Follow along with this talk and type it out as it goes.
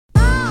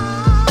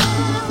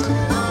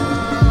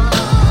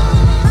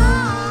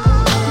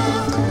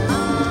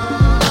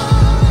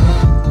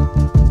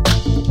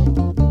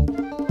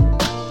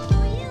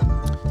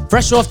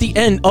Fresh off the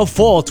end of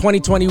fall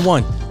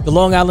 2021, the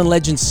Long Island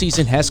Legends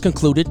season has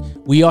concluded.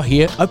 We are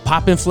here at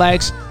Poppin'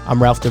 Flags. I'm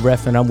Ralph the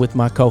Ref, and I'm with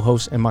my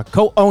co-host and my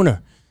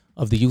co-owner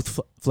of the Youth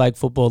Flag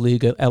Football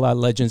League of LI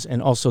Legends,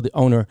 and also the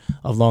owner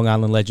of Long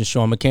Island Legends,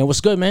 Sean McCann. What's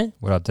good, man?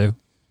 What up, dude?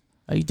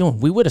 How you doing?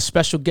 We with a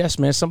special guest,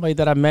 man. Somebody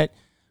that I met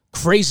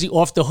crazy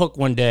off the hook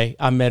one day.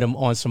 I met him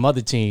on some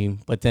other team,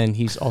 but then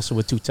he's also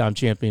a two-time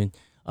champion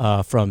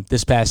from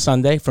this past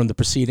Sunday, from the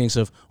proceedings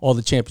of all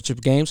the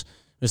championship games.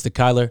 Mr.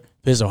 Kyler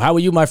Pizzo. How are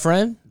you, my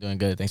friend? Doing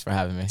good. Thanks for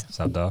having me. What's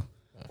up, dog?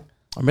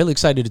 I'm really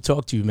excited to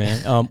talk to you,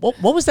 man.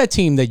 What was that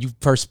team that you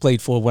first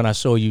played for when I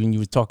saw you and you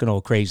were talking all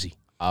crazy?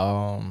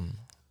 I think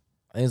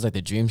it was like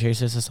the Dream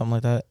Chasers or something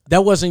like that.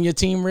 That wasn't your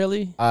team,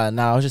 really? No,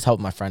 I was just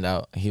helping my friend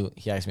out. He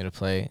asked me to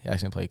play. He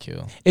asked me to play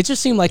Q. It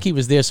just seemed like he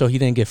was there so he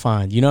didn't get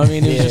fined. You know what I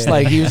mean? It was just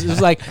like it was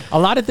like a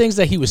lot of things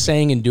that he was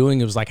saying and doing.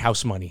 It was like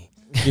house money.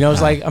 You know, it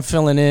was like I'm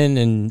filling in,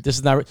 and this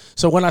is not.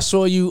 So when I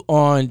saw you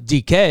on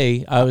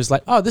DK, I was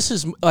like, oh, this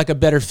is like a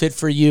better fit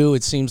for you.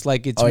 It seems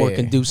like it's more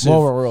conducive.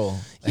 More rural.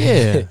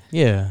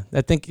 Yeah.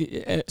 I think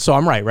so.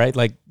 I'm right?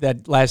 Like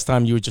that last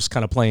time you were just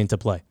kind of playing to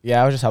play.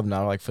 Yeah, I was just helping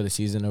out like for the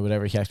season or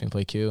whatever. He asked me to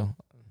play Q.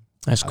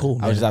 That's cool,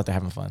 man. I was just out there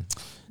having fun.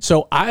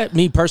 So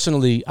me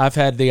personally, I've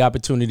had the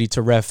opportunity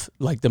to ref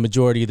like the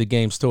majority of the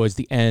games towards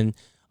the end.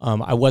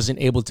 I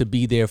wasn't able to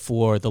be there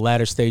for the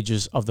latter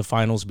stages of the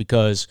finals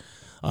because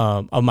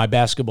of my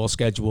basketball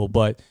schedule,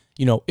 but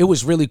you know, it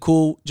was really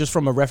cool just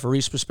from a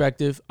referee's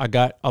perspective. I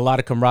got a lot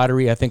of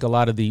camaraderie. I think a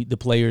lot of the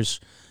players,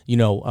 you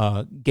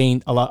know,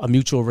 gained a lot of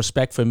mutual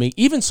respect for me.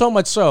 Even so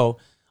much so,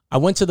 I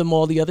went to the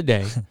mall the other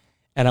day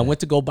and I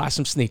went to go buy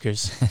some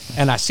sneakers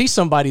and I see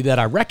somebody that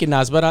I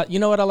recognize, but you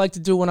know what I like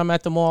to do when I'm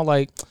at the mall?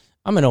 Like,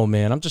 I'm an old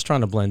man. I'm just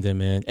trying to blend in,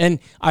 man. And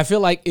I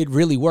feel like it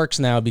really works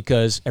now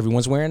because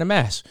everyone's wearing a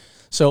mask.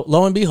 So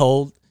lo and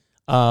behold,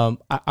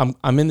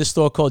 I'm in the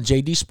store called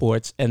JD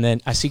Sports, and then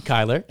I see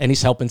Kyler, and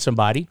he's helping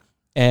somebody.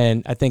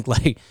 And I think,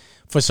 like,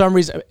 for some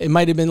reason, it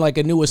might have been like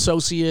a new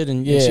associate,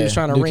 and she was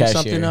trying to ring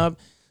something up.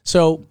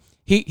 So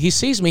he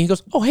sees me. He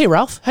goes, "Oh, hey,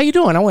 Ralph, how you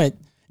doing?" I went,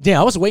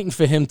 "Damn, I was waiting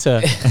for him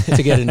to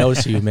get a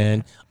nose to you,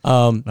 man."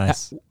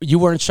 Nice. You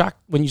weren't shocked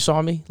when you saw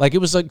me? Like, it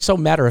was like so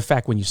matter of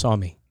fact when you saw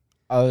me.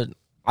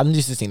 I'm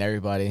used to seeing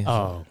everybody.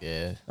 Oh,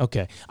 yeah.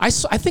 Okay. I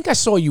think I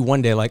saw you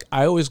one day. Like,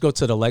 I always go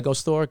to the Lego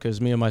store because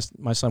me and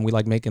my son, we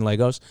like making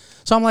Legos.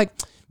 So I'm like,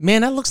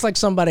 man, that looks like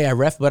somebody I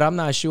ref, but I'm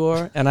not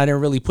sure. And I didn't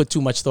really put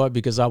too much thought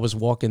because I was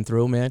walking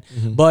through, man.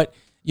 Mm-hmm. But,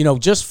 you know,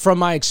 just from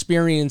my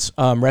experience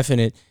reffing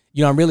it,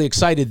 you know, I'm really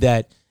excited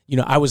that, you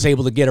know, I was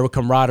able to get a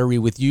camaraderie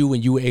with you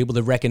and you were able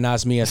to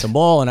recognize me at the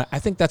mall. And I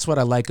think that's what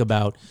I like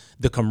about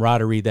the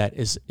camaraderie that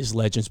is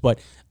Legends. But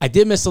I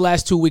did miss the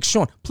last 2 weeks.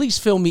 Sean, please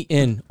fill me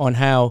in on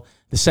how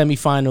the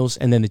semifinals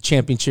and then the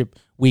championship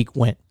week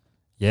went.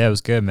 Yeah, it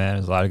was good, man. It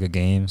was a lot of good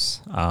games.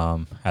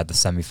 Had the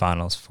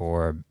semifinals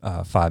for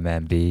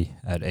 5-man B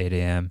at 8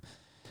 a.m.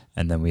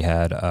 And then we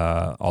had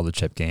all the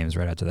chip games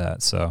right after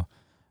that. So,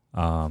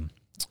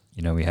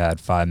 you know, we had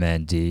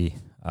 5-man D.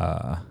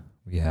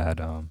 We had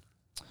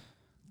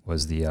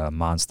was the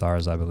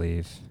Monstars, I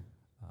believe.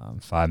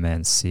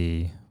 5-man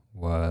C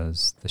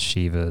was the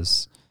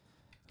Shivas.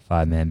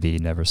 5-man B,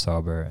 Never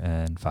Sober,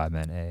 and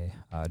 5-man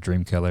A,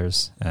 Dream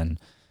Killers. And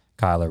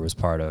Kyler was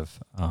part of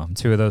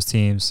 2 of those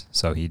teams,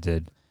 so he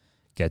did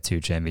get 2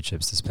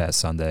 championships this past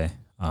Sunday.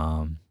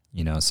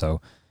 You know,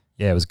 so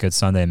yeah, it was a good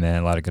Sunday,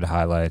 man. A lot of good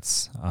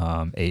highlights.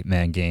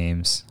 8-man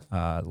games.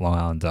 Long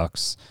Island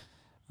Ducks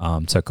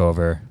took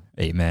over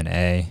 8-man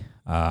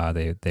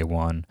A. They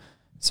won,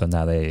 so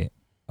now they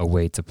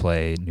await to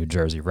play New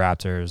Jersey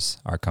Raptors.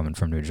 Are coming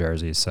from New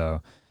Jersey,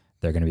 so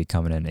they're going to be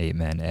coming in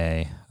 8-man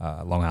A.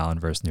 Long Island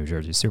versus New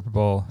Jersey Super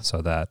Bowl.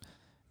 So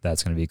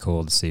that's going to be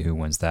cool to see who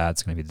wins that.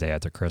 It's going to be the day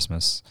after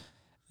Christmas.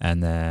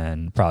 And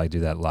then probably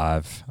do that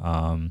live.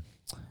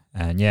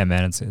 And yeah,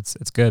 man,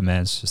 it's good,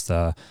 man. It's just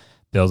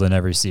building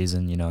every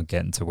season, you know,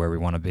 getting to where we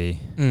want to be,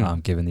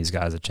 giving these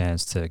guys a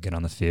chance to get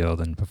on the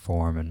field and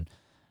perform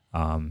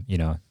and, you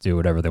know, do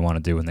whatever they want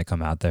to do when they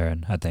come out there.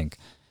 And I think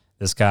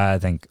this guy,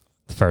 the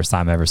first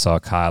time I ever saw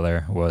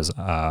Kyler was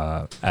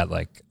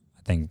at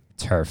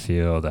Turf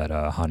Field at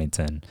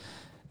Huntington.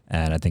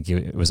 And I think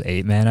it was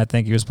 8-man. I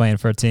think he was playing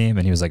for a team,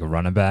 and he was like a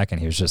running back,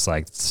 and he was just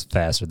like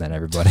faster than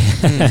everybody.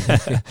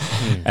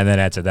 And then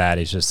after that,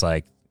 he's just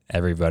like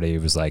everybody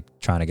was like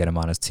trying to get him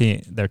on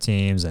their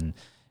teams, and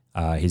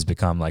he's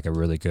become like a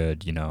really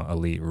good, you know,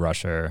 elite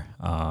rusher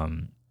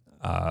in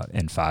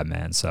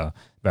 5-man. So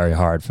very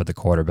hard for the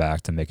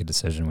quarterback to make a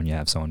decision when you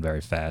have someone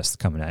very fast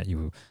coming at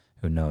you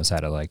who knows how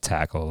to like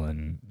tackle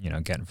and, you know,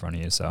 get in front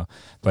of you. So,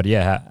 but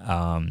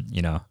yeah,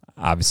 you know,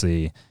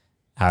 obviously,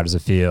 how does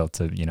it feel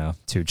to, you know,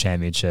 2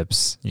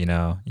 championships, you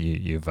know,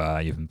 you've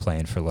been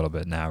playing for a little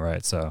bit now,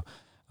 right? So,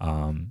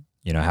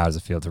 you know, how does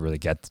it feel to really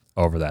get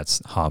over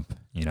that hump,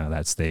 you know,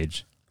 that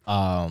stage?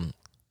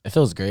 It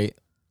feels great,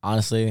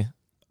 honestly.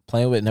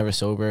 Playing with Never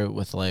Sober,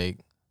 with like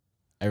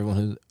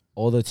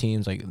all the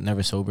teams like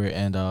Never Sober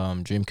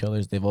and Dream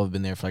Killers, they've all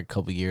been there for like a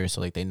couple years,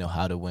 so like they know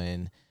how to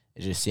win.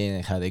 It's just seeing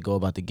like how they go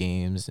about the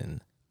games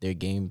and their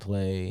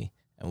gameplay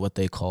and what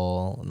they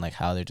call and like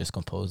how they're just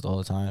composed the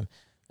whole time,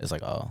 it's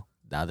like, oh,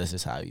 now this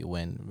is how you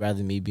win. Rather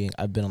than me being,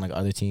 I've been on like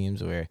other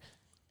teams where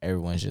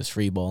everyone's just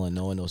free balling,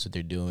 no one knows what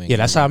they're doing. Yeah,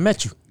 that's how I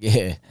met you.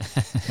 Yeah.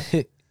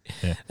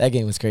 That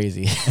game was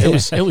crazy.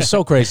 It was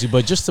so crazy.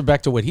 But just to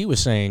back to what he was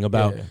saying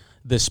about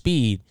the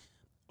speed,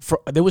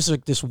 there was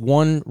like this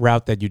one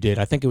route that you did.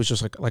 I think it was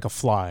just like a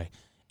fly,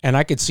 and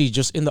I could see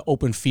just in the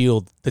open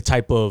field the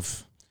type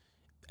of.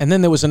 And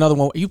then there was another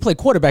one. You played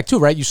quarterback too,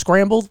 right? You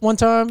scrambled one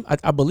time.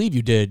 I believe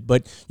you did,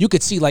 but you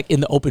could see like in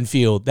the open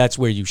field, that's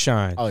where you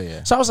shine. Oh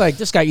yeah. So I was like,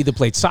 this guy either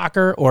played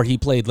soccer or he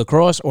played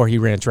lacrosse or he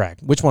ran track.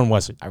 Which one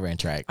was it? I ran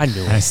track. I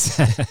knew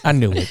it. I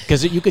knew it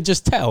because you could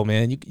just tell,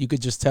 man. You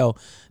could just tell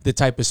the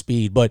type of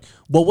speed. But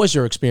what was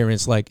your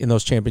experience like in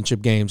those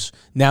championship games?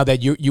 Now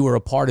that you were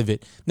a part of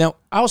it. Now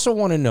I also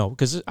want to know,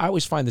 because I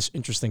always find this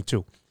interesting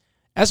too.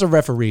 As a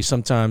referee,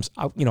 sometimes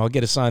I'll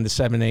get assigned the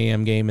 7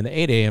 a.m. game and the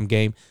 8 a.m.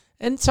 game.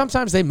 And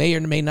sometimes they may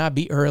or may not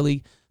be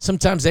early.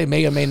 Sometimes they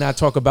may or may not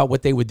talk about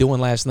what they were doing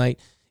last night.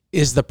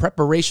 Is the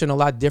preparation a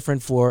lot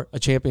different for a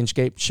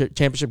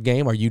championship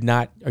game? Are you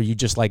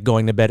just like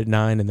going to bed at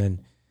 9 and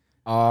then?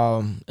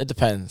 It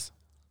depends.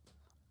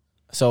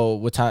 So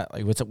what time?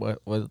 Like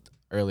what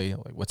early?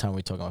 Like what time are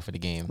we talking about for the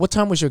game? What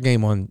time was your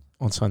game on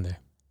Sunday?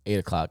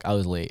 8:00. I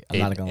was late. I'm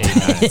not gonna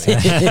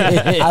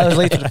lie. I was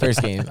late to the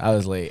first game. I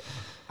was late.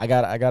 I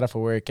got up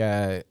for work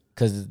at.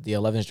 Because the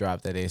 11s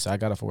dropped that day, so I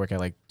got off for work at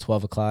like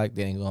 12 o'clock.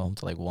 Didn't go home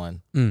till like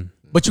 1.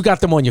 But you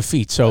got them on your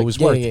feet, so like, it was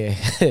worth it.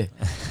 Yeah.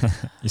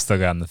 You still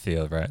got on the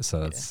field, right?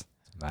 So it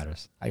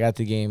matters. I got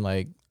the game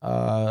like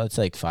it's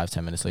like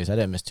 5-10 minutes late. So I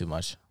didn't miss too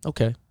much.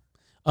 Okay.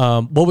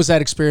 What was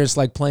that experience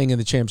like playing in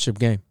the championship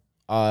game?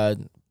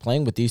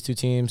 Playing with these two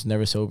teams,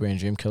 Never Sober and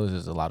Dream Killers,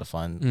 is a lot of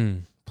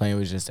fun. Playing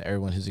with just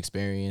everyone who's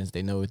experienced.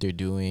 They know what they're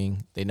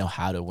doing. They know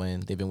how to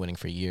win. They've been winning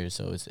for years,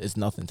 so it's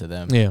nothing to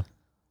them. Yeah.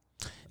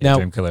 Now,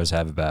 Dream Killers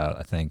have about,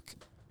 I think,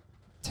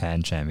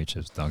 10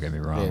 championships. Don't get me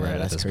wrong. Yeah, right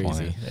that's at this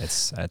crazy. point,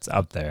 it's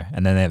up there.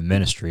 And then they have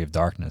Ministry of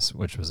Darkness,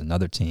 which was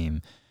another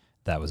team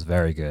that was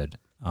very good.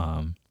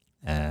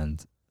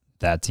 And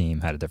that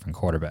team had a different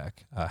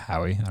quarterback,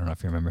 Howie. I don't know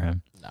if you remember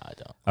him. No, I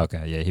don't.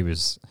 Okay, yeah, he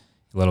was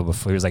a little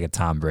before. He was like a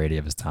Tom Brady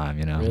of his time,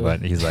 Really?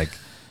 But he's like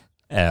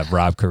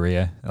Rob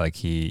Correa. Like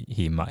he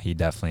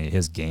definitely,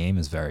 his game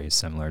is very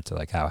similar to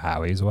like how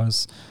Howie's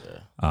was.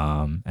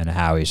 And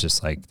Howie's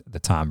just like the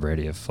Tom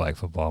Brady of flag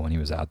football when he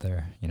was out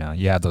there.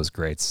 You have those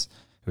greats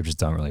who just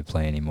don't really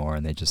play anymore,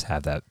 and they just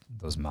have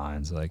those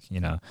minds, like,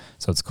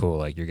 So it's cool.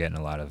 Like, you're getting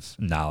a lot of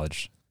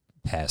knowledge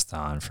passed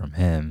on from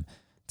him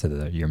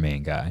to your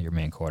main guy, your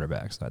main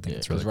quarterback. So I think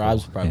it's really cool.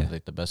 Rob's probably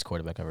like the best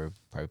quarterback I've ever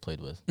probably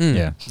played with.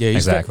 Yeah, he's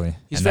exactly.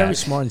 He's very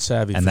smart and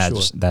savvy, and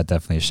for sure. that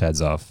definitely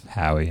sheds off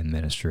Howie and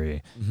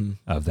Ministry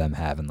of them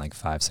having like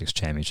 5-6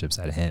 championships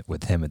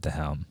with him at the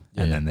helm.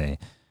 Yeah. And then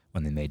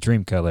when they made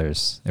Dream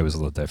Killers, it was a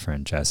little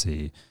different.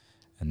 Jesse,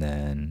 and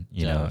then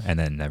and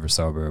then Never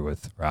Sober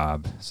with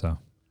Rob. So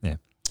yeah,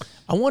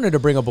 I wanted to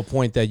bring up a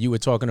point that you were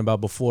talking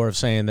about before, of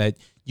saying that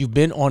you've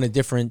been on a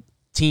different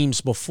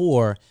teams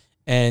before,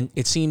 and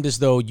it seemed as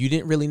though you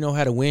didn't really know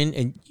how to win,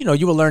 and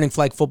you were learning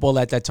flag football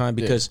at that time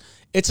because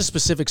it's a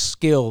specific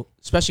skill,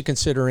 especially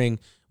considering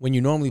when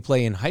you normally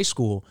play in high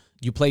school,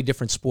 you play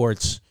different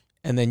sports.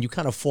 And then you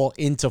kind of fall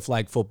into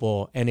flag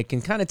football, and it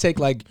can kind of take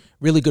like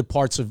really good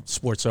parts of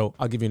sports. So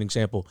I'll give you an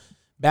example.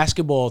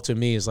 Basketball to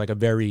me is like a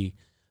very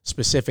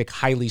specific,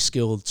 highly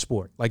skilled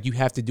sport. Like, you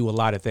have to do a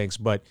lot of things.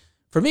 But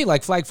for me,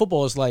 like, flag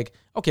football is like,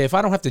 okay, if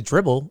I don't have to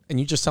dribble and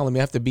you're just telling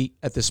me I have to be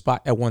at this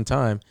spot at one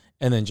time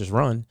and then just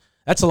run,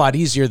 that's a lot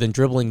easier than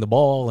dribbling the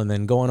ball and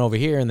then going over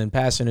here and then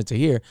passing it to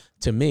here,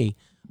 to me.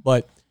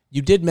 But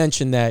you did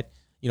mention that,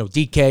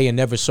 DK and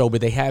Never Sober,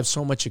 they have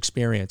so much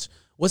experience.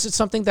 Was it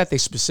something that they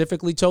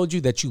specifically told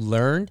you that you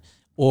learned,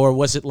 or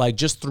was it like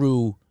just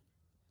through,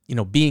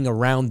 being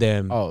around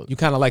them, you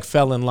kind of like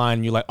fell in line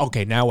and you're like,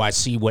 okay, now I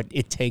see what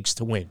it takes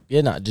to win?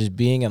 Yeah, no, just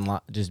being in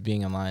line, just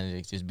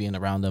being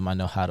around them, I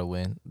know how to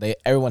win.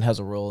 Everyone has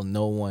a role.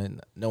 No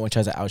one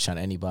tries to outshine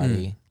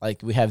anybody.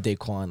 Like, we have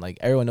Daquan. Like,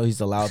 everyone knows he's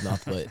the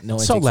loudmouth, but no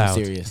one takes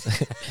him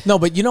serious. No,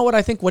 but you know what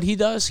I think what he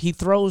does? He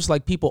throws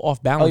like people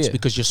off balance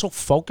because you're so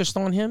focused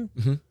on him,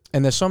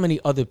 and there's so many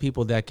other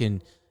people that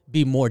can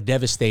be more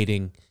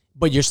devastating,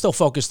 but you're still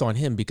focused on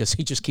him because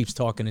he just keeps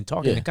talking and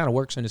talking. It kind of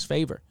works in his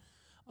favor.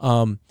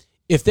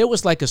 If there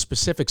was like a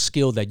specific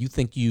skill that you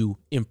think you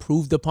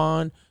improved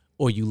upon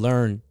or you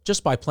learned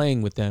just by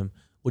playing with them,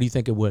 what do you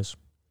think it was?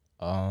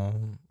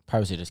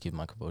 Probably say just keep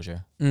my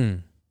composure.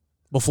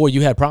 Before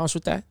you had problems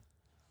with that?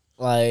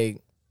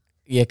 Like,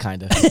 yeah,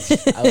 kind of.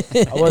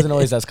 I wasn't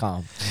always as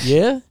calm.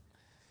 Yeah?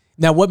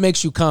 Now, what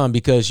makes you calm?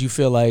 Because you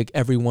feel like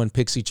everyone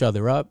picks each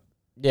other up?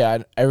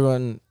 Yeah,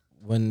 everyone,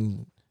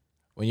 when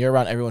you're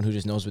around everyone who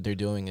just knows what they're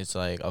doing, it's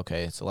like,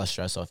 okay, it's less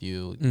stress off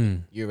you.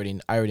 I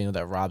already know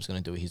that Rob's going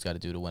to do what he's got to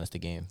do to win us the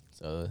game.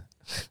 So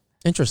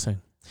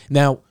interesting.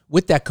 Now,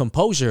 with that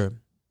composure,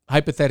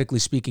 hypothetically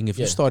speaking, if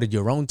you started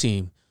your own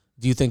team,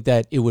 do you think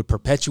that it would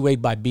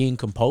perpetuate by being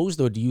composed,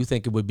 or do you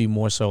think it would be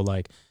more so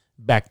like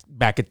back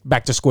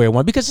to square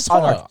one? Because it's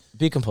hard. No,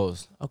 be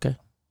composed. Okay.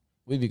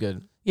 We'd be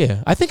good.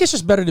 Yeah, I think it's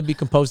just better to be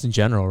composed in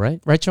general,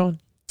 right? Right, Sean?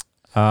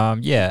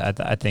 Yeah,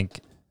 I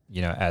think,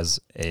 as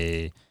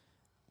a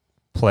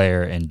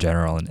player in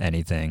general in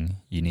anything,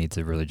 you need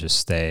to really just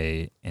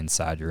stay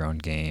inside your own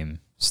game,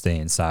 stay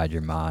inside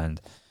your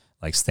mind,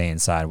 like stay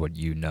inside what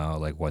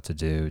like what to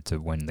do to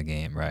win the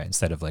game, right?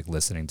 Instead of like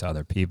listening to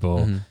other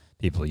people,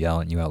 people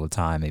yelling at you all the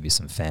time, maybe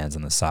some fans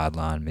on the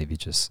sideline, maybe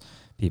just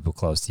people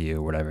close to you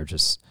or whatever,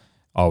 just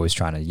always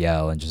trying to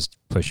yell and just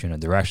push you in a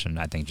direction.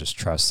 I think just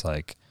trust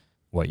like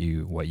what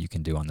you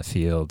can do on the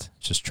field,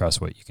 just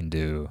trust what you can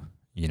do,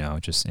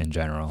 just in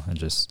general, and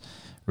just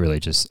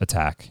really just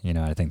attack.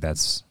 I think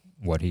that's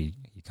what he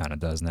kind of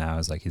does now,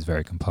 is like he's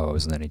very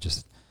composed, and then he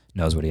just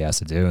knows what he has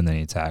to do, and then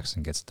he attacks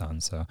and gets it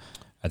done. So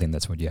I think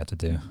that's what you have to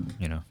do,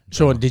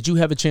 Sean, did you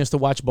have a chance to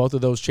watch both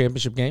of those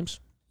championship games?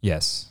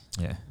 Yes.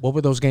 Yeah. What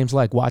were those games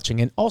like watching?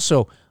 And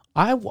also,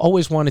 I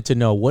always wanted to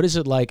know, what is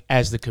it like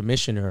as the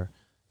commissioner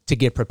to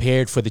get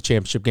prepared for the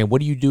championship game? What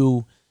do you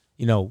do?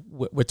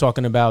 We're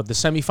talking about the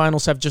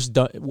semifinals have just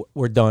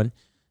were done.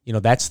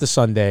 That's the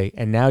Sunday,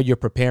 and now you're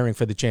preparing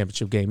for the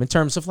championship game in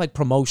terms of like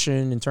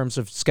promotion, in terms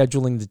of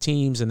scheduling the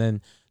teams, and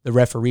then the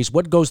referees.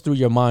 What goes through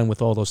your mind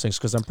with all those things?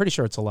 Because I'm pretty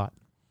sure it's a lot.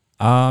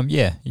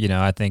 Yeah.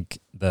 I think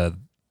the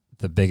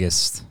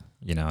biggest,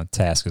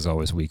 task is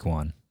always week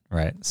one,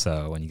 right?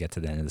 So when you get to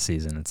the end of the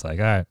season, it's like,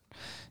 all right,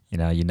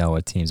 you know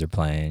what teams are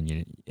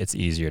playing. It's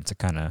easier to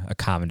kind of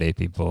accommodate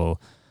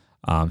people.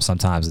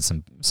 Sometimes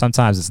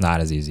it's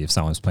not as easy if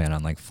someone's playing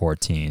on like 4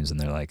 teams and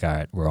they're like, all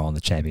right, we're all in the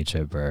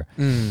championship or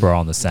we're all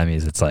in the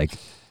semis. It's like,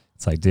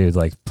 dude,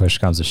 like push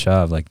comes to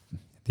shove. Like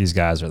these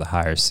guys are the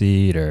higher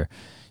seed, or,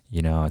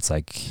 it's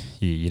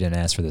like you didn't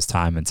ask for this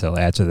time until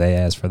after they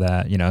asked for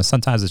that.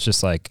 Sometimes it's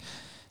just like,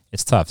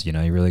 it's tough. You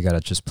really got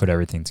to just put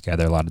everything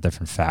together. A lot of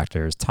different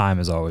factors. Time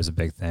is always a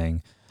big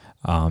thing.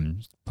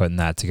 Putting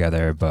that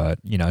together, but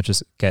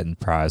just getting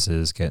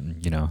prizes,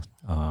 getting,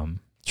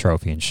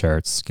 trophy and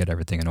shirts, get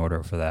everything in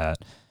order for that,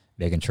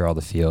 making sure all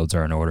the fields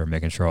are in order,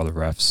 making sure all the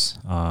refs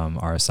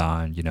are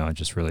assigned, and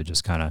just really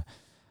just kind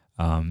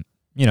of,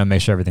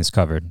 make sure everything's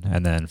covered.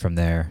 And then from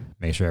there,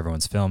 make sure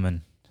everyone's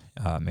filming,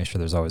 make sure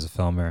there's always a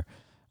filmer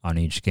on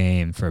each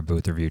game for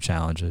booth review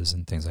challenges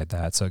and things like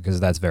that. So, because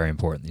that's very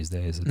important these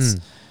days.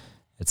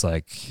 It's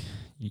like,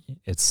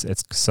 it's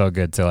so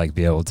good to like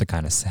be able to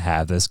kind of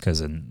have this,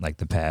 because in like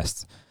the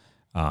past,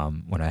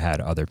 when I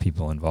had other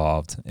people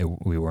involved,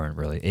 we weren't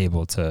really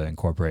able to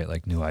incorporate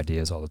like new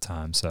ideas all the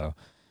time. So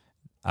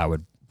I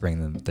would bring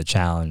them the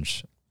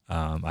challenge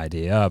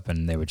idea up,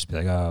 and they would just be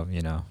like, oh,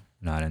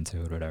 not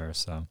into it, whatever.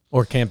 So,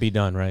 or can't be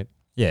done, right?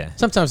 Yeah.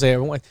 Sometimes I hate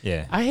it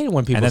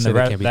when people say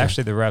that can't be done.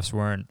 Actually, the refs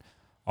weren't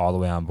all the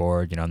way on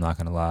board. I'm not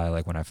going to lie,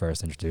 like when I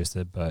first introduced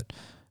it, but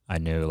I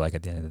knew like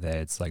at the end of the day,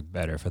 it's like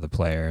better for the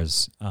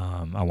players.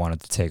 I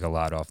wanted to take a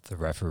lot off the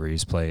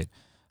referee's plate.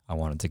 I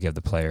wanted to give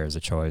the players a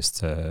choice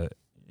to,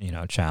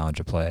 challenge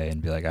a play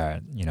and be like, all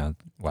right,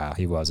 wow,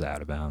 he was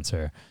out of bounds,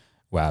 or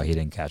wow, he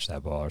didn't catch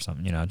that ball, or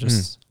something.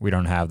 We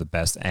don't have the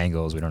best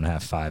angles. We don't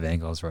have 5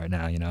 angles right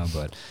now,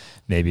 but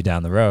maybe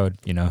down the road,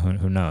 who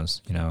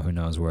knows? Who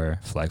knows where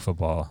flag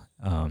football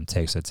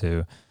takes it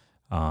to.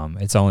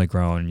 It's only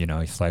grown,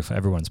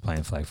 everyone's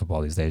playing flag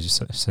football these days.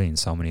 You're seeing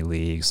so many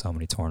leagues, so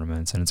many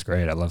tournaments, and it's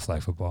great. I love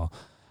flag football.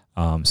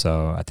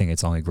 So I think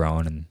it's only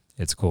grown, and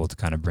it's cool to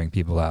kind of bring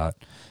people out,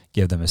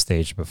 give them a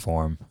stage to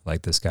perform,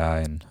 like this guy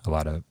and a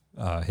lot of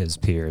his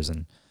peers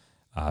and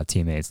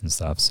teammates and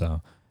stuff.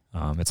 So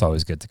it's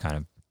always good to kind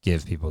of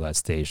give people that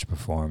stage to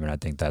perform, and I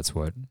think that's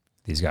what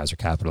these guys are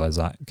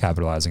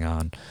capitalizing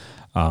on.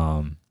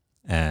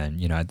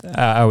 And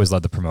I always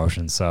love the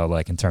promotion. So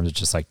like in terms of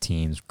just like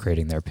teams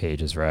creating their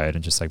pages, right,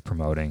 and just like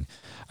promoting,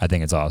 I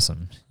think it's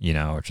awesome.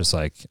 Or just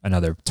like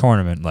another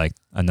tournament, like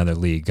another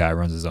league guy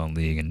runs his own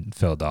league in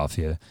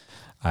Philadelphia.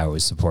 I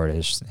always support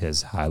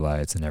his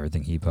highlights and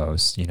everything he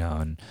posts,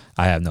 and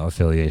I have no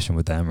affiliation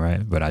with them,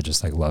 right? But I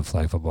just like love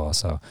flag football,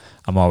 so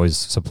I'm always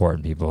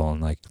supporting people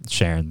and like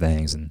sharing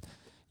things and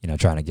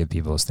trying to give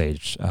people a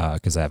stage,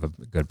 because I have a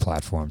good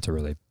platform to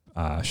really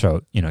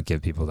show,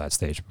 give people that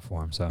stage to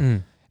perform. So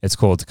it's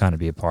cool to kind of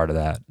be a part of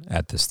that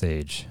at this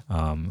stage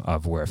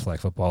of where flag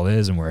football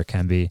is and where it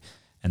can be.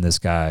 And this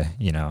guy,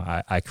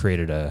 I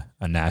created a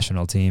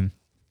national team,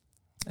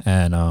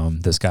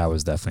 and this guy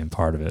was definitely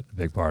a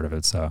big part of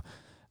it. So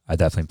I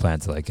definitely plan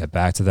to like get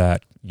back to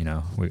that. I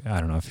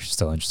don't know if you're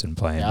still interested in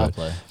playing, but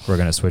we're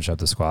going to switch up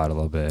the squad a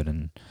little bit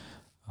and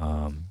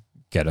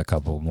get a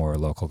couple more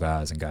local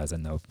guys and guys that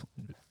know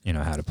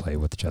how to play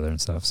with each other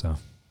and stuff. So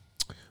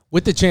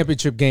with the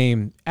championship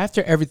game,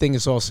 after everything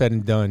is all said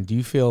and done, do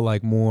you feel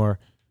like more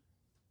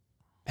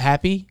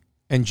happy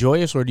and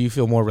joyous, or do you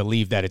feel more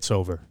relieved that it's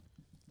over?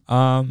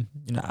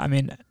 I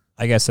mean,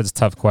 I guess it's a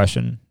tough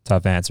question,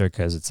 tough answer,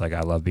 because it's like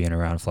I love being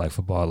around flag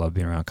football. I love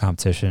being around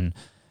competition.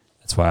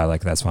 That's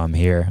why I'm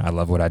here. I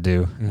love what I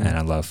do, and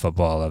I love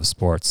football. I love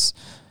sports.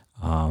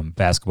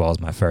 Basketball is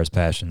my first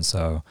passion,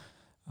 so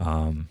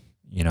I'm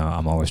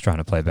always trying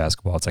to play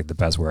basketball. It's like the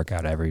best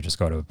workout ever. You just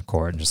go to a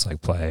court and just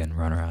like play and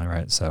run around,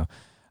 right? So,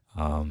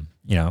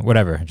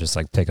 whatever, just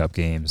like pick up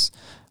games.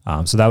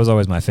 So that was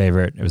always my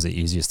favorite. It was the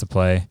easiest to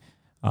play.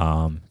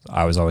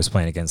 I was always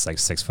playing against like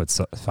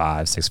 6'5",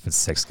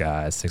 6'6"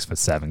 guys,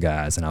 6'7"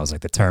 guys, and I was like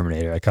the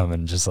Terminator. I come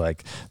and just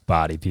like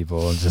body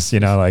people, and just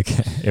like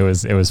it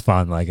was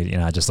fun. Like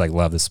I just like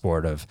love the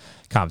sport of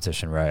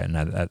competition, right?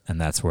 And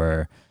that's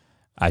where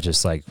I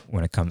just like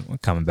when it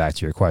coming back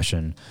to your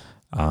question,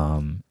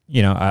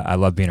 I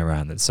love being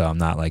around it. So I'm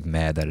not like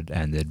mad that it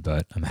ended,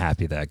 but I'm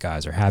happy that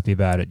guys are happy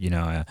about it.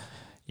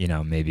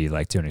 Maybe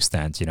like to an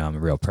extent, I'm a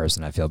real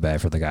person. I feel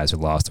bad for the guys who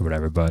lost or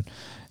whatever, but.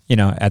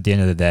 At the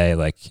end of the day,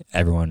 like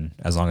everyone,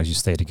 as long as you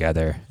stay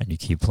together and you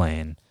keep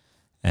playing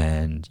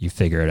and you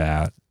figure it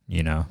out,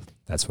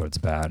 that's what it's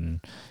about. And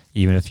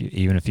even if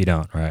you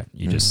don't, right,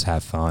 you just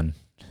have fun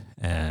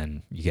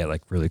and you get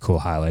like really cool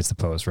highlights to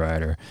post,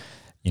 right, or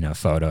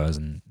photos,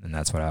 and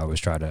that's what I always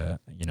try to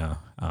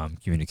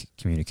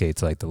communicate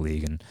to like the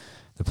league and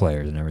the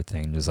players and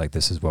everything. Just like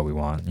this is what we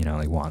want,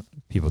 like want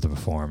people to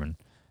perform and.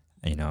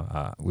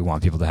 We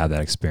want people to have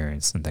that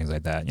experience and things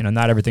like that.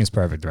 Not everything's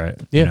perfect, right?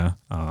 Yeah.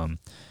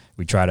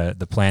 We try to.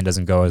 The plan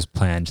doesn't go as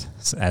planned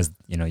as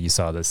you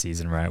saw this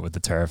season, right, with the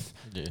turf.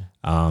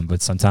 Yeah.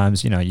 But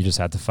sometimes you just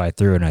have to fight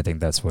through, and I think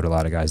that's what a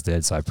lot of guys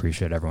did. So I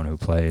appreciate everyone who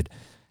played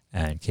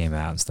and came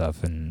out and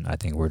stuff. And I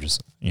think we're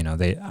just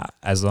they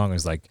as long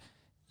as like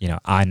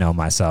I know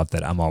myself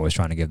that I'm always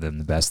trying to give them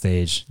the best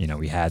stage.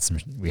 We had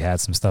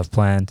some stuff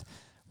planned.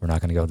 We're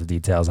not going to go into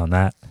details on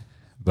that,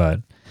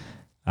 but.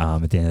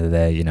 At the end of the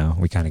day,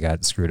 we kind of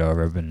got screwed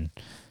over, and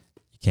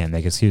you can't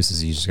make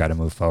excuses. You just got to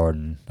move forward,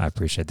 and I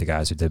appreciate the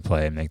guys who did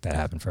play and make that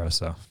happen for us.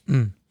 So,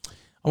 I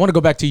want to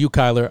go back to you,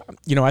 Kyler.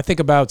 I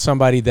think about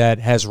somebody that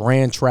has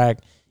ran track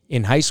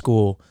in high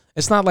school.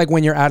 It's not like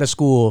when you're out of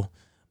school,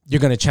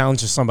 you're going to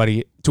challenge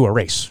somebody to a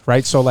race,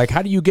 right? So, like,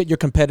 how do you get your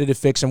competitive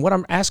fix? And what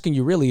I'm asking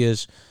you really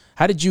is,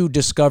 how did you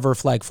discover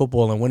flag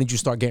football, and when did you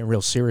start getting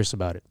real serious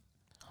about it?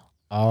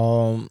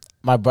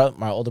 My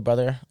older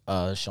brother,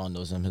 Sean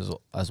knows him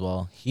as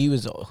well. He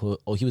was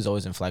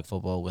always in flag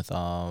football with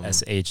SHAWN,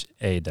 right?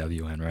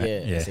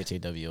 Yeah.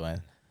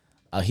 SHAWN.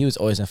 He was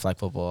always in flag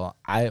football.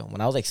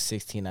 When I was like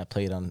 16, I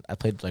played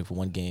like for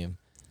one game,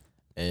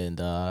 and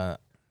I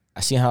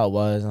seen how it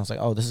was, and I was like,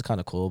 oh, this is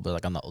kind of cool, but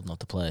like I'm not old enough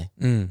to play.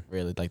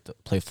 Really, like to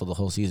play for the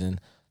whole season.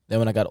 Then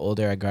when I got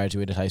older, I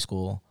graduated high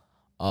school.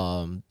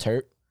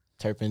 Terp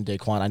and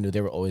Daquan, I knew they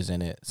were always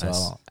in it. So,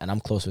 nice. And I'm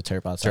close with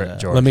Terp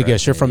outside. George, let me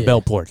guess, you're from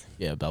Bellport.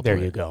 Yeah, Bellport. There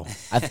you go.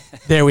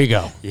 There we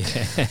go. Yeah.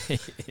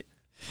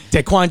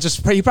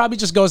 Daquan he probably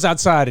just goes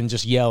outside and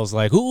just yells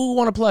like, "Who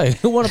want to play?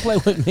 Who want to play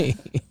with me?"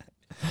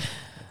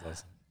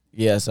 Awesome.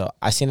 Yeah, so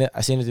I seen it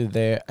through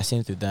there. I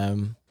seen it through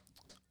them.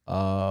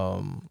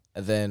 And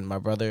then my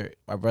brother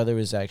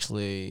was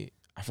actually,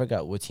 I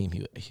forgot what team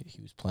he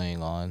was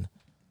playing on.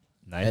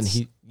 Knights? And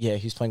he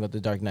was playing with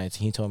the Dark Knights.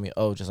 And he told me,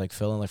 oh, just like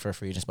fill in like for a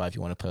free agent spot if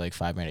you want to play like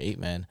 5-man or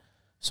 8-man.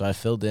 So I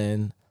filled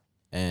in,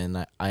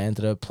 and I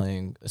ended up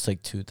playing. It's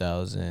like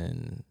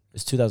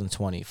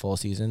 2020 fall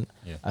season.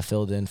 Yeah. I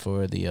filled in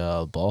for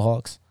the Ball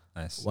Hawks.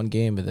 Nice. One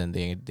game, but then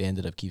they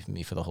ended up keeping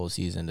me for the whole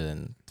season. And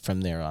then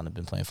from there on, I've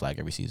been playing flag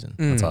every season.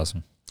 That's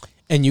awesome.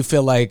 And you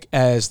feel like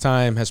as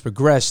time has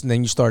progressed, and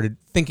then you started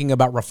thinking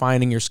about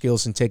refining your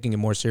skills and taking it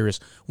more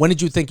serious. When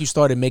did you think you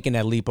started making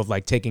that leap of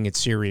like taking it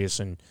serious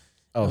and?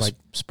 Oh, like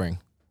spring.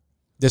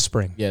 This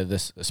spring? Yeah,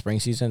 this spring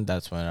season,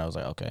 that's when I was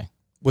like, okay.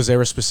 Was there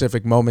a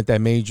specific moment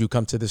that made you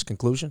come to this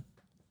conclusion?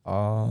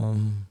 Or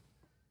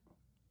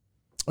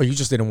you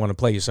just didn't want to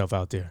play yourself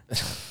out there?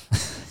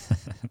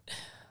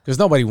 Because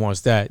nobody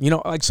wants that.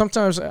 Like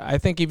sometimes I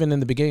think even in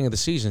the beginning of the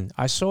season,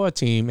 I saw a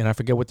team, and I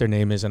forget what their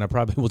name is, and I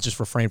probably will just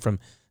refrain from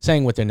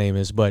saying what their name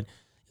is, but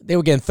they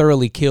were getting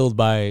thoroughly killed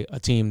by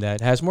a team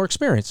that has more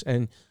experience.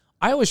 And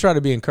I always try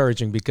to be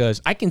encouraging because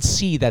I can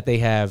see that they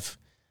have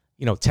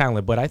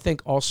talent. But I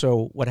think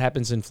also what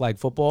happens in flag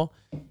football,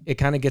 it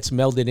kind of gets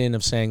melded in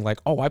of saying like,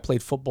 oh, I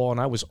played football and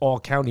I was all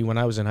county when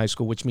I was in high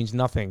school, which means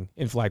nothing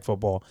in flag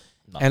football.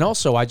 Nothing. And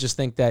also I just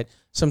think that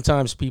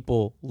sometimes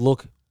people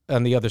look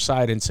on the other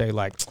side and say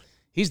like,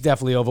 he's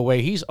definitely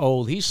overweight, he's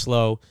old, he's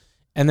slow.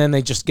 And then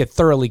they just get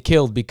thoroughly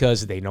killed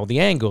because they know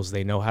the angles,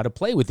 they know how to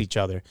play with each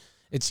other.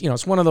 It's,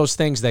 it's one of those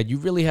things that you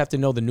really have to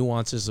know the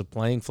nuances of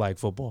playing flag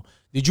football.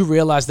 Did you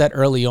realize that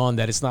early on,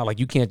 that it's not like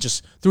you can't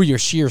just, through your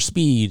sheer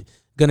speed,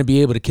 going to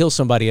be able to kill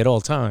somebody at all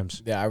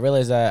times? Yeah, I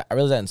realized that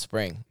in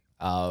spring.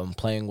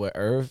 Playing with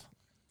Irv,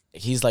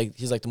 he's like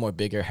the more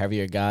bigger,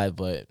 heavier guy,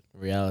 but in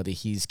reality,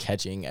 he's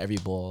catching every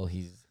ball.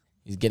 He's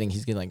getting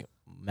like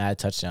mad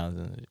touchdowns,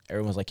 and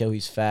everyone's like, yo,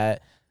 he's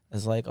fat.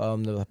 It's like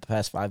the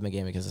past 5-man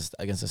game against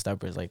the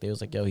Steppers, like they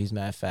was like, yo, he's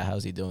mad fat.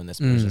 How's he doing this?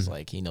 But it's just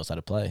like he knows how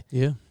to play.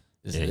 Yeah,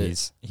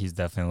 he's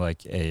definitely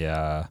like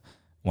a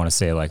want to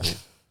say like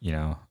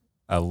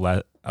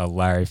a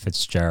Larry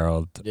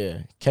Fitzgerald,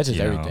 catches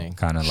everything,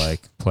 kind of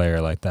like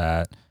player like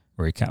that,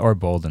 where he or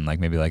Bolden, like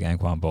maybe like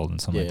Anquan Bolden,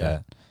 something like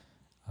that.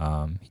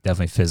 He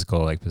definitely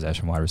physical, like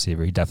possession wide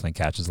receiver. He definitely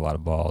catches a lot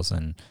of balls,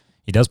 and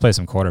he does play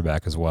some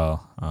quarterback as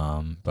well.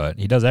 But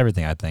he does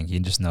everything. I think he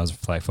just knows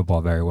flag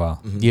football very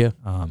well. Mm-hmm. Yeah.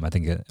 I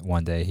think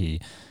one day he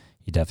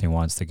definitely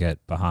wants to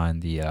get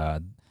behind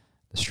the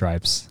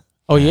stripes.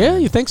 Oh, yeah?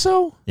 You think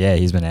so? Yeah,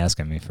 he's been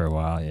asking me for a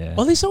while, yeah.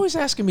 Well, he's always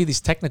asking me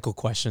these technical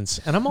questions,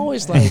 and I'm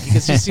always like,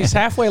 because he's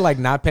halfway like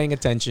not paying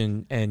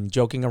attention and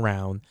joking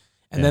around,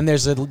 and then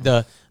there's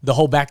the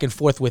whole back and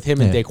forth with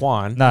him and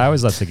Daquan. No, I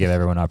always love to give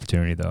everyone an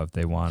opportunity, though, if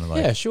they want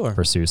to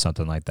pursue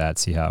something like that,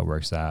 see how it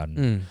works out.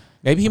 And,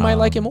 maybe he might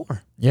like it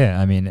more. Yeah,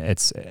 I mean,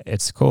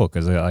 it's cool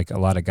because like a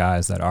lot of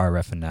guys that are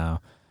reffing now,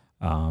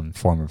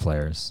 former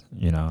players,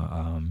 and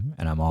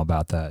I'm all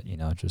about that,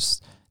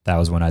 just that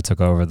was when I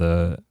took over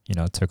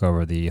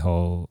the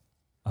whole,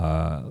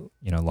 Long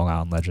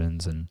Island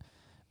Legends, and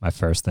my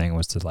first thing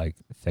was to like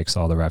fix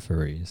all the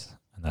referees,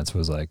 and that's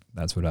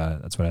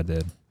what I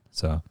did.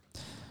 So,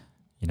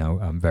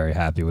 I'm very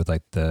happy with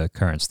like the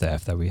current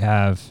staff that we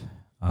have,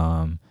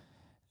 and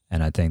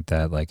I think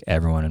that like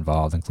everyone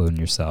involved, including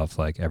yourself,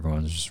 like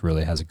everyone just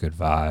really has a good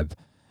vibe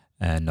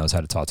and knows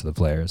how to talk to the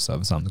players. So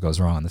if something goes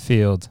wrong on the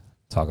field,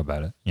 talk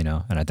about it,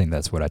 and I think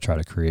that's what I try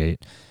to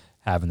create,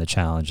 having the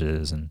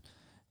challenges and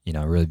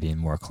really being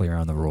more clear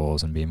on the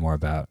rules and being more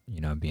about,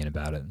 being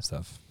about it and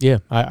stuff. Yeah,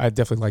 I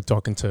definitely like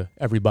talking to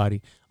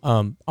everybody.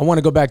 I want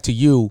to go back to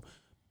you.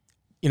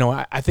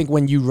 I think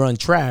when you run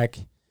track,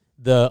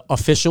 the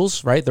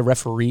officials, right, the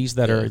referees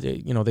that are,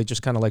 they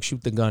just kind of like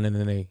shoot the gun and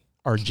then they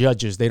are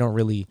judges. They don't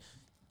really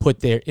put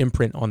their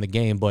imprint on the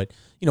game. But,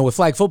 with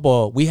flag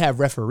football, we have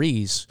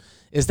referees.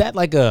 Is that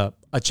like a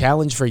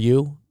challenge for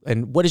you?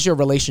 And what is your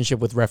relationship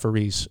with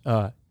referees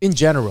in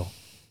general?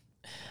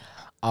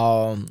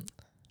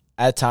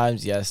 At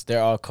times, yes,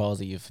 there are calls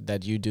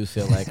that you do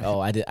feel like, oh,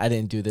 I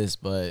didn't do this,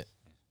 but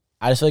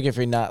I just feel like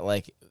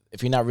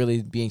if you're not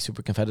really being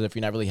super competitive, if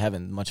you're not really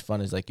having much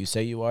fun as like you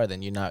say you are,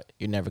 then you're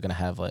never gonna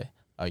have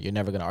you're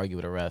never gonna argue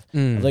with a ref. I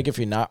feel like if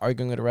you're not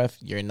arguing with a ref,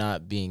 you're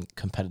not being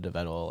competitive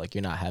at all. Like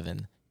you're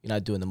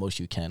not doing the most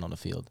you can on the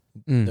field.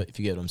 If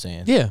you get what I'm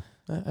saying. Yeah,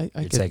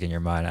 you're taking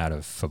your mind out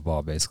of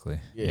football, basically.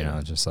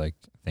 Yeah. Just like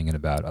thinking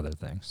about other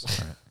things.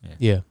 Right?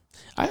 Yeah.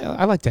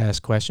 I like to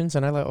ask questions,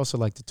 and I also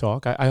like to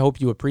talk. I hope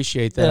you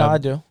appreciate that. Yeah, I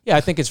do. Yeah,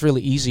 I think it's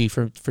really easy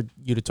for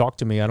you to talk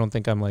to me. I don't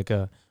think I'm like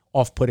a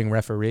off-putting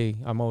referee.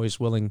 I'm always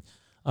willing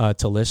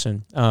to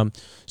listen.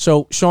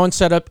 So Sean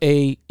set up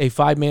a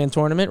 5-man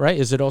tournament, right?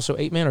 Is it also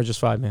 8-man or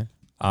just 5-man?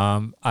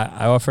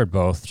 I offered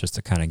both just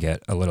to kind of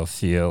get a little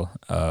feel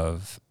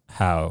of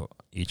how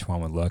each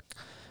one would look.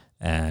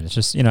 And it's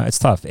just, it's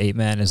tough.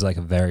 8-man is like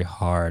a very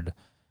hard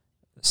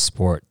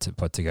sport to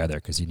put together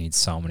because you need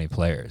so many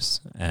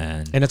players.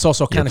 And it's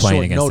also kind of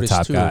short notice, the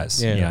top too.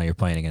 guys. Yeah. You're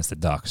playing against the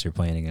Ducks. You're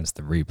playing against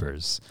the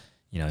Reapers.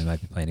 You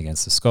might be playing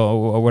against the Skull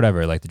or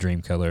whatever, like the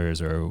Dream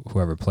Killers or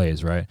whoever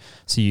plays, right?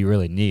 So you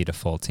really need a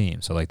full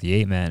team. So like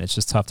the 8-man, it's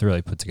just tough to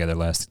really put together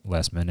last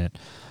minute.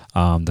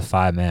 The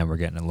 5-man, we're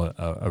getting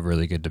a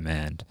really good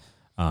demand.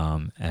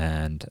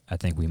 And I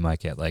think we might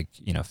get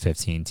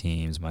 15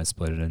 teams, might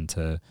split it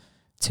into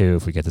 2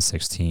 if we get to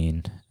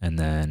 16. And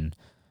then,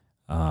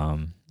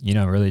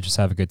 really just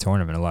have a good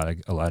tournament,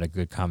 a lot of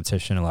good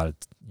competition, a lot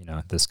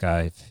of, this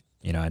guy,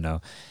 I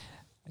know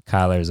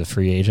Kyler is a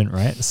free agent,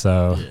 right?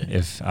 So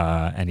if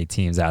any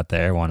teams out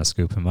there want to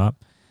scoop him up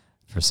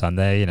for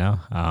Sunday,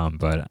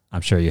 but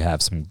I'm sure you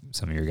have some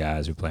of your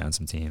guys who play on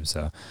some teams.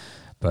 So,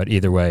 but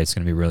either way, it's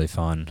going to be really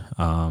fun.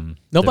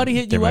 Nobody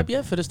hit you up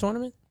yet for this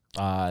tournament?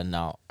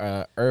 No.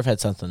 Irv had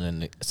said something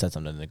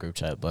in the group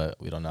chat, but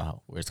we don't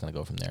know where it's going to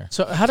go from there.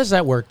 So how does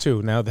that work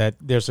too? Now that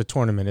there's a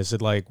tournament, is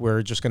it like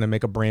we're just going to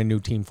make a brand new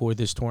team for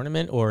this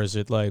tournament, or is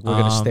it like we're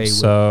going to stay?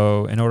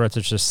 So in order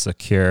to just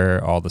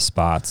secure all the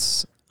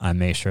spots, I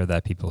make sure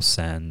that people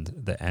send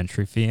the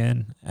entry fee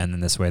in, and then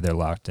this way they're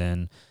locked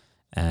in,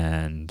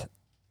 and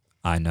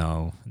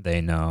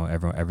they know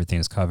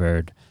everything's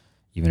covered.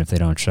 Even if they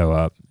don't show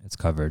up, it's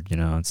covered.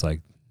 It's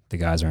like the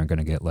guys aren't going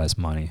to get less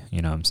money.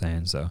 You know what I'm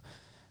saying? So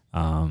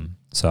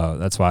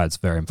that's why it's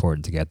very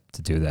important to get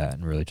to do that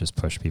and really just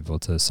push people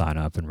to sign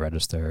up and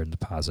register and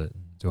deposit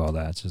and do all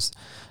that. It's just,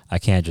 I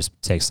can't just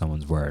take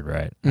someone's word,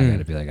 right? I got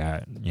to be like, all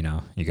right,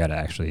 you got to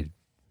actually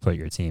put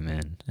your team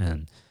in,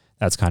 and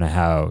that's kind of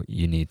how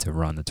you need to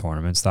run the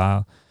tournament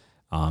style.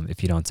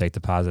 If you don't take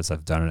deposits,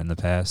 I've done it in the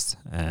past,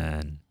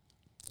 and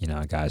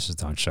guys just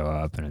don't show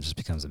up, and it just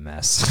becomes a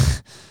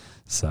mess.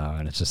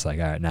 And it's just like,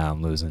 all right, now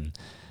I'm losing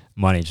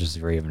money just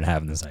for even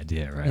having this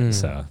idea, right?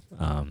 So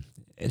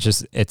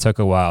it took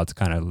a while to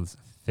kind of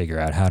figure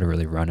out how to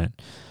really run it.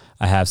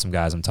 I have some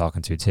guys I'm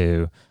talking to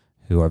too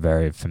who are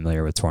very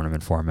familiar with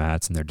tournament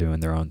formats, and they're doing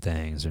their own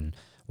things, and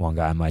one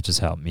guy might just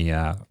help me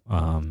out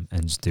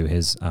and just do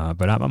his.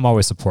 But I'm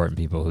always supporting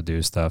people who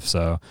do stuff.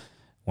 So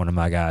one of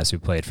my guys who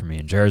played for me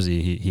in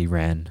Jersey, he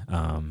ran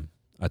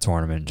a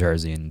tournament in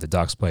Jersey, and the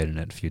Ducks played in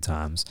it a few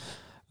times.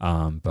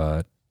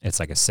 But it's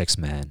like a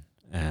 6-man,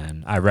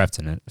 and I repped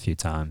in it a few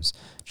times,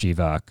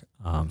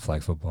 GVOC,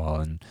 flag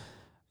football, and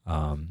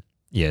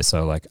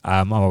so like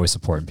I'm always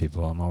supporting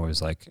people. I'm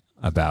always like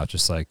about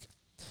just like,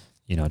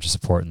 just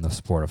supporting the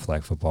sport of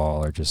flag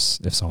football, or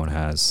just if someone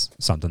has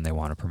something they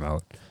want to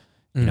promote,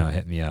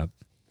 hit me up.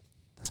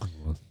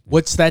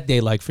 What's that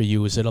day like for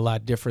you? Is it a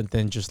lot different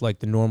than just like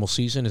the normal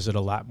season? Is it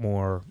a lot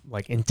more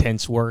like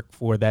intense work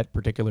for that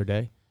particular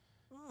day?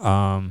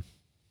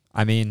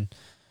 I mean,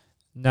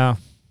 no.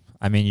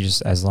 I mean, you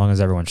just, as long as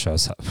everyone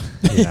shows up,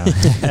 you know,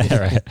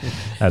 right?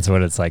 That's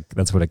what it's like.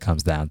 That's what it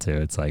comes down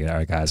to. It's like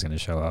our guy's going to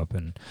show up,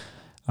 and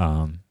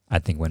I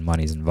think when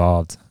money's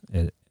involved,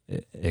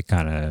 it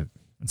kind of,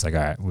 it's like,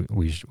 all right,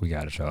 we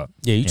got to show up.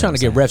 Yeah, you trying to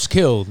get refs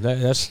killed.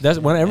 That's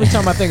when every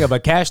time I think of a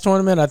cash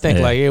tournament, I think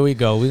like, here we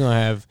go, we're gonna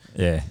have.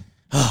 Yeah.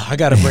 I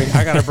gotta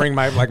bring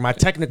my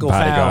technical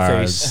foul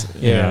face.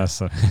 Yeah,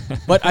 so.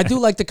 But I do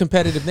like the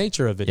competitive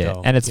nature of it,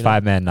 though. And it's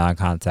 5-man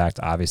non-contact.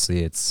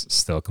 Obviously, it's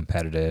still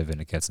competitive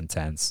and it gets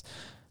intense,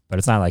 but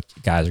it's not like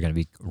guys are going to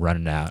be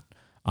running out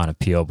on a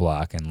peel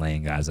block and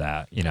laying guys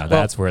out. You know,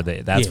 that's where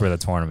the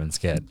tournaments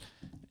get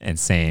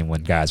insane,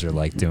 when guys are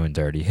like doing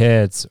dirty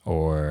hits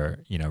or,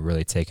 you know,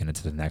 really taking it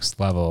to the next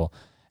level,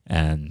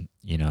 and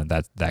you know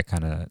that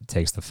kind of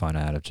takes the fun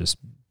out of just,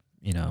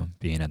 you know,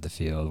 being at the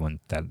field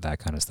when that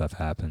kind of stuff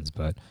happens.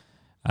 But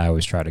I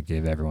always try to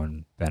give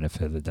everyone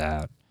benefit of the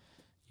doubt,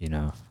 you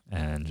know,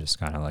 and just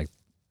kind of like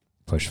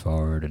push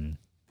forward and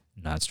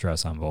not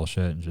stress on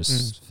bullshit, and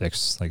just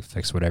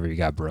fix whatever you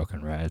got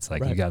broken, right? It's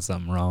like, you got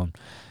something wrong,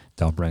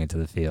 don't bring it to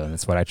the field. And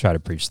it's what I try to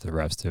preach to the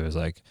refs too, is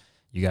like,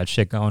 you got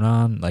shit going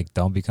on, like,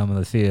 don't be coming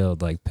to the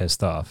field like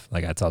pissed off.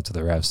 Like, I talked to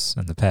the refs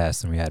in the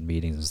past and we had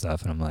meetings and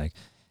stuff, and I'm like,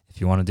 if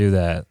you want to do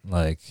that,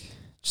 like,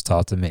 just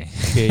talk to me.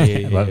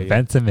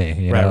 Vent to me.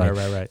 You know?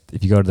 Right.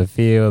 If you go to the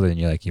field and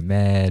you're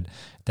mad,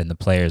 then the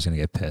player's going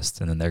to get pissed,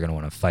 and then they're going to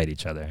want to fight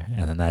each other,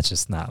 and then that's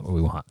just not what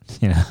we want.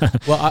 You know.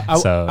 Well,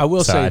 I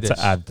will say this.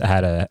 I've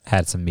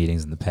had some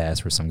meetings in the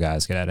past where some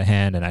guys get out of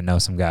hand, and I know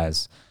some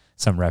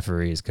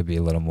referees could be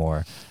a little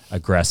more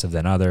aggressive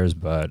than others,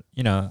 but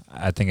you know,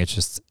 I think it's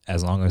just,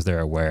 as long as they're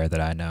aware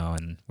that I know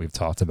and we've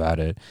talked about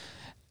it,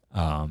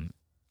 and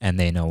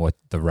they know what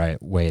the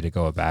right way to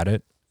go about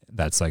it,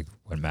 that's like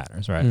what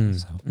matters, right?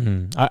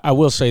 I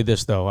will say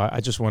this, though. I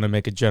just want to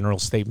make a general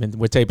statement.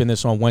 We're taping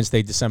this on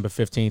Wednesday, December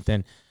 15th,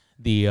 and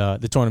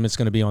the tournament's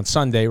going to be on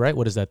Sunday, right?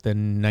 What is that, the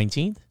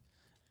 19th?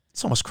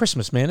 It's almost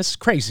Christmas, man. This is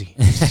crazy.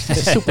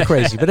 It's super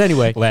crazy. But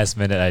anyway. Last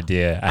minute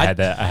idea. I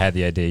had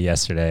the idea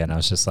yesterday, and I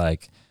was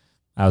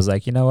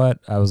like, you know what?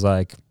 I was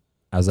like,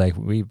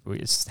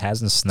 it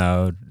hasn't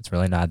snowed. It's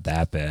really not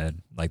that bad.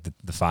 Like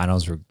the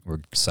finals were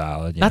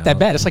solid. Not that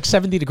bad. It's like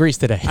 70 degrees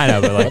today. I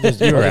know, but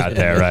like you were out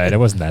there, right? It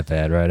wasn't that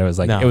bad, right? It was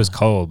like, it was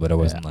cold, but it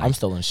wasn't like. I'm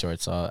still in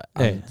shorts, so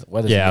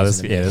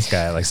this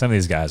guy, like some of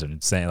these guys are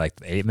insane. Like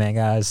the 8-man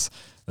guys,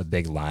 the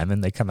big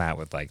linemen, they come out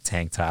with like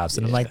tank tops,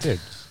 and I'm like, dude.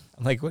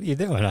 I'm like, what are you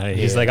doing?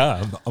 He's like,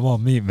 I'm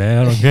on meat,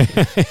 man.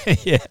 Okay.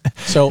 Yeah.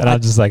 So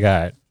I'm just like, all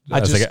right.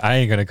 I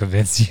ain't gonna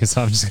convince you,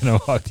 so I'm just gonna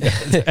walk the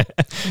other day.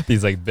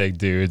 These like big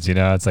dudes, you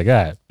know. It's like, all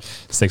right,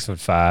 6'5",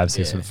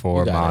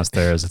 6'4",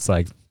 monsters. It's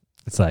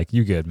like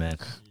you good, man.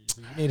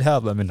 You need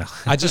help, let me know.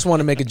 I just want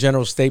to make a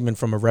general statement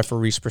from a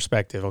referee's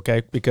perspective,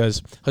 okay?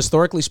 Because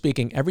historically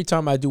speaking, every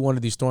time I do one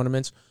of these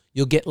tournaments,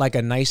 you'll get like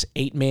a nice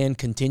 8-man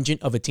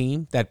contingent of a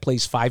team that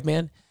plays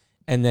 5-man,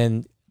 and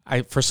then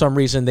for some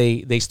reason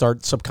they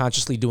start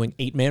subconsciously doing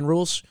 8-man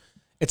rules.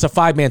 It's a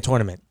 5-man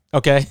tournament.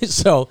 Okay,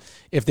 so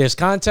if there's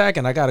contact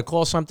and I got to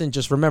call something,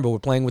 just remember we're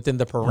playing within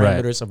the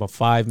parameters of a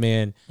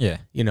 5-man. Yeah,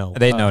 you know,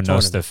 they know no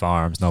tournament. Stiff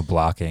arms, no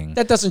blocking.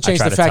 That doesn't change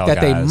the fact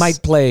that they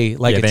might play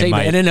like a table,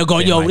 and then they'll go,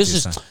 "Yo,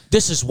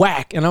 this is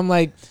whack," and I'm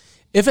like,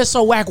 if it's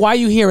so whack, why are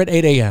you here at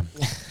 8 a.m.?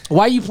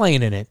 Why are you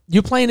playing in it?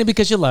 You're playing it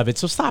because you love it,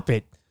 so stop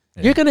it.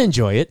 Yeah. You're gonna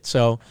enjoy it.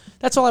 So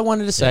that's all I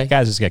wanted to say. Yeah,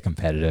 guys just get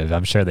competitive.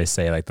 I'm sure they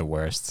say like the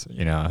worst,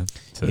 you know.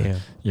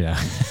 You know,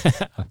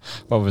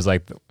 what was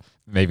like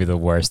maybe the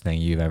worst thing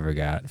you've ever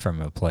got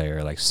from a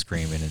player like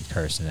screaming and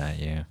cursing at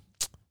you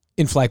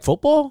in flag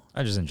football,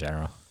 or just in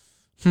general?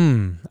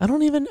 I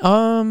don't even.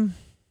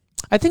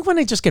 I think when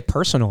they just get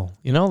personal,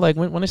 you know, like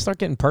when they start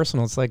getting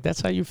personal, it's like,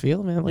 that's how you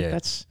feel, man. Like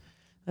that's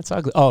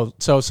ugly. Oh,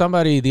 so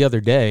somebody the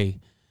other day,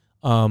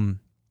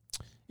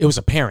 it was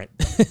a parent.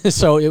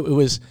 So it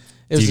was.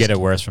 Do you get it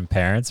worse from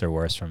parents or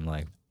worse from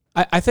like?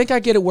 I think I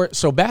get it worse.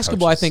 So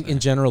basketball, coaches, I think in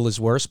general is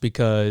worse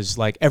because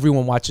like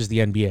everyone watches the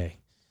NBA.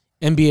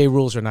 NBA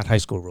rules are not high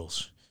school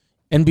rules.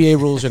 NBA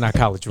rules are not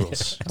college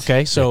rules.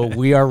 Okay, so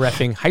we are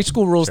reffing high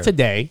school rules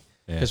today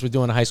because we're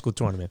doing a high school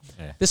tournament.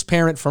 Yeah. This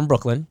parent from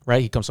Brooklyn,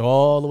 right? He comes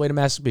all the way to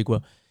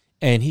Massapequa,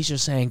 and he's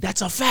just saying,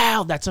 "That's a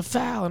foul. That's a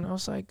foul." And I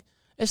was like,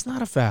 "It's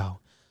not a foul."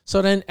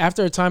 So then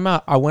after a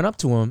timeout, I went up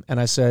to him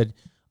and I said,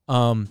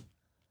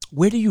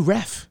 where do you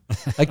ref?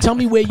 Like, tell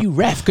me where you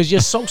ref, because you're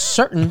so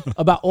certain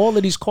about all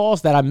of these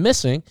calls that I'm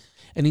missing.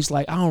 And he's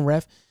like, I don't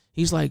ref.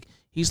 He's like,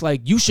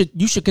 you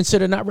should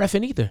consider not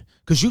reffing either,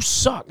 because you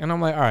suck. And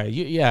I'm like, all right,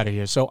 you're out of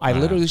here. So I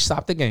literally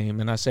stopped the game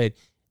and I said,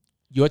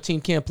 your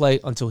team can't play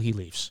until he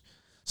leaves.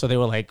 So they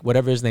were like,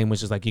 whatever his name was,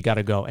 just like, you got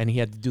to go. And he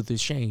had to do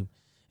this shame.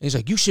 And he's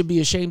like, you should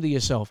be ashamed of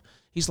yourself.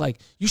 He's like,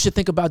 you should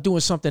think about doing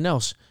something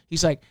else.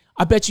 He's like,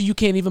 I bet you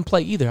can't even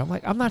play either. I'm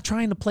like, I'm not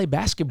trying to play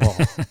basketball.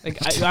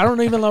 Like, I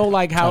don't even know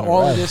like how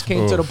all of this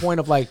came to the point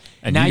of like,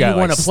 and now you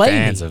want to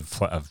play me.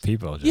 Of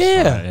people.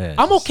 Just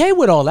I'm okay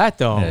with all that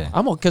though.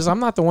 Yeah. Because I'm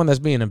not the one that's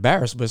being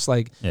embarrassed. But it's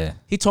like,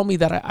 he told me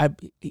that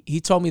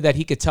he told me that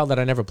he could tell that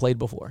I never played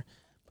before.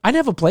 I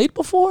never played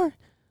before.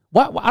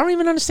 Why? I don't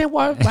even understand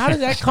why. How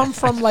did that come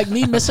from like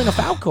me missing a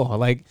foul call?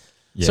 Like,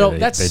 Yeah, so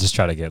they just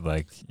try to get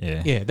like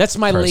that's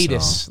my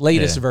personal.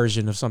 latest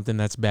version of something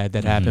that's bad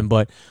that happened.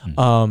 But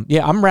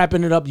I'm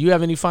wrapping it up. Do you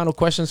have any final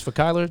questions for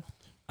Kyler?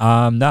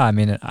 No, I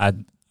mean, I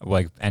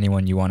like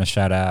anyone you want to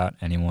shout out,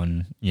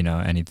 anyone,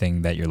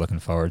 anything that you're looking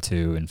forward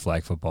to in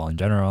flag football in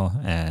general,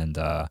 and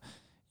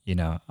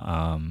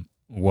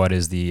what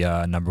is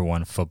the number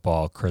one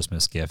football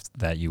Christmas gift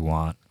that you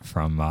want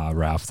from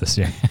Ralph this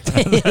year?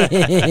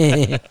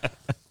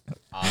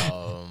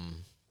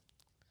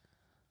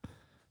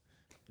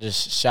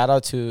 Just shout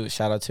out to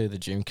the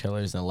Dream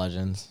Killers and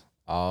Legends.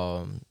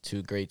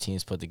 Two great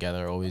teams put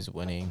together, always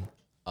winning.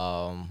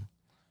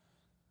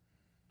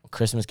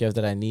 Christmas gift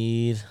that I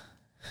need.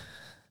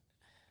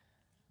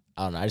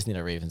 I don't know. I just need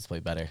a Ravens play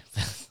better.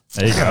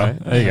 There you go.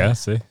 There you go.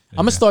 See, I'm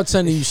gonna start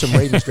sending you some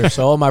Ravens strips.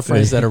 So all my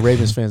friends that are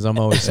Ravens fans, I'm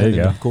always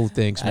sending them cool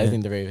things. Man. I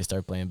think the Ravens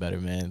start playing better,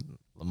 man.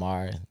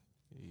 Lamar.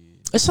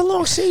 It's a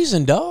long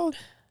season, dog.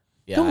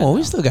 Yeah, Come on,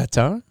 we still got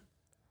time.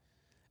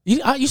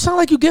 You sound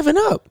like you giving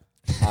up.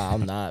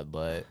 I'm not,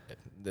 but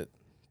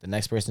the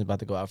next person's about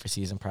to go out for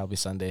season probably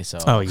Sunday. So.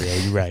 Oh yeah,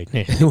 you're right.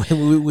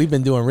 We've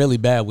been doing really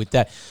bad with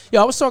that.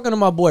 Yo, I was talking to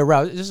my boy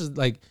Ralph. This is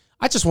like,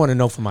 I just want to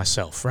know for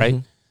myself, right?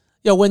 Mm-hmm.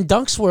 Yo, when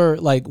dunks were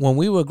like, when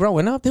we were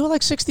growing up, they were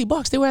like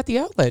 $60. They were at the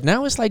outlet.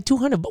 Now it's like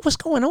 $200. What's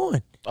going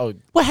on? Oh,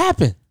 what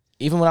happened?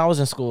 Even when I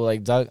was in school,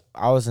 like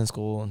I was in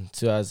school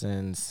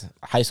in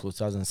high school,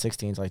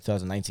 2016 to like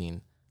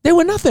 2019. They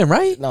were nothing,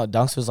 right? No,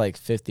 dunks was like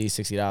 $50,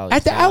 $60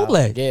 at the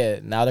outlet. Yeah,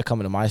 now they're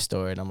coming to my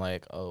store, and I'm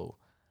like, oh,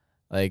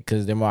 like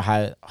because they're more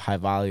high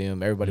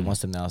volume. Everybody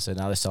wants them now, so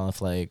now they're selling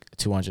for like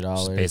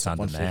 $200 based on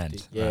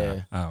demand.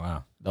 Yeah. Oh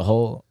wow. The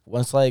whole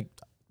once like.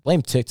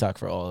 Blame TikTok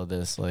for all of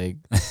this. Like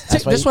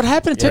that's what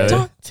happened to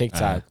TikTok?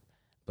 TikTok.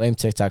 Blame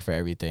TikTok for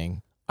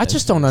everything. I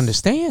just don't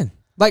understand.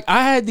 Like,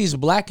 I had these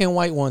black and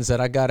white ones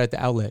that I got at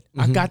the outlet.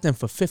 I got them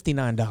for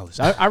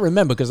 $59. I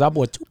remember because I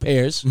bought 2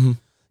 pairs, and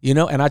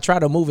I tried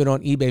to move it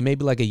on eBay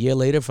maybe like a year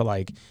later for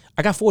like,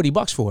 I got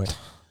 $40 for it.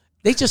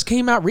 They just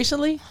came out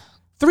recently.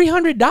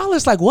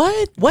 $300. Like,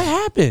 what? What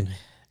happened?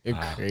 You're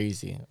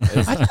crazy.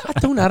 I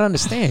do not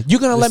understand.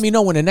 You're going to let me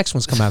know when the next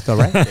ones come out, though,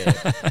 right?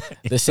 Yeah.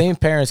 The same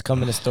parents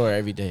come in the store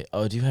every day.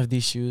 Oh, do you have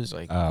these shoes?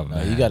 Like, oh,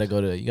 no, you gotta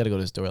go to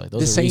the store. Like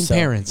those the are same resale.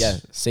 parents. Yeah,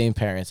 same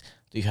parents.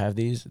 Do you have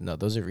these? No,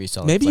 those are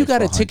resale. Maybe you got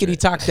to tickety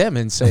talk them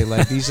and say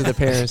like, these are the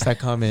parents that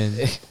come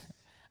in.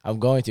 I'm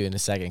going to in a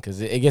second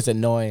because it gets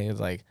annoying. It's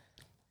like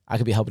I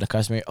could be helping a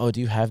customer. Oh, do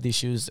you have these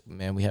shoes?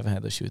 Man, we haven't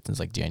had those shoes since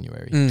like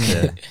January.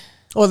 Yeah.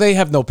 Well, they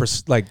have no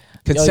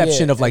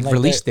conception of like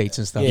release dates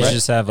and stuff. You right?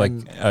 just have like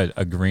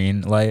a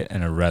green light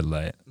and a red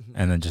light,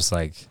 and then just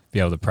like be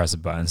able to press a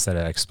button instead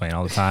of explain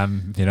all the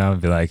time. Be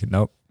like,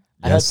 nope.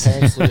 I've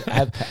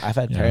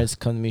had parents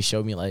come to me,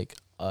 show me like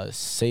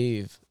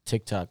save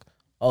TikTok.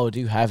 Oh, do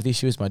you have these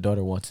shoes? My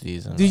daughter wants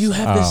these. And do you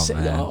have this?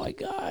 Man. Oh my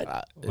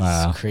God,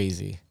 it's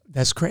crazy.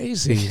 That's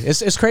crazy.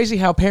 It's crazy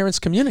how parents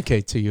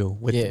communicate to you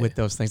with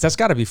those things. That's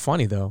got to be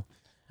funny though.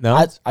 No,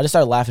 I just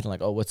started laughing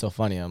like, oh, what's so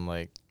funny? I'm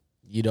like,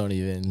 you don't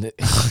even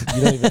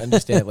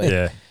understand.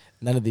 Like,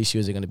 none of these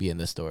shoes are gonna be in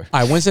this store.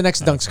 All right, when's the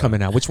next dunks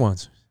coming out? Which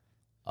ones?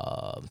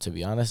 To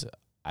be honest,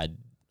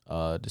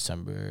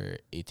 December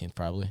 18th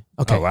probably.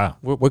 Okay. Oh wow.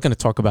 We're gonna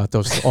talk about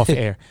those off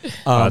air.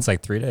 It's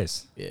like 3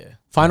 days. Yeah.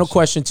 Final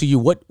question to you: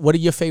 What are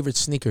your favorite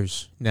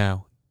sneakers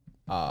now?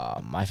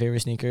 My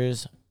favorite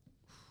sneakers.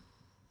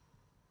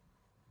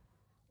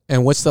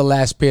 And what's the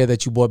last pair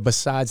that you bought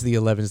besides the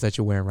 11s that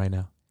you're wearing right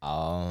now?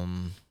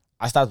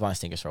 I stopped buying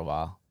sneakers for a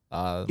while.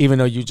 Even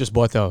though you just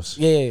bought those.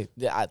 Yeah.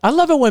 I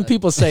love it when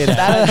people say that.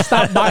 I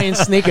stopped buying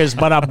sneakers,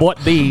 but I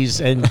bought these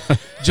and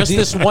just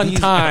this one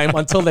time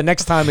until the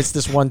next time it's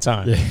this one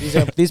time.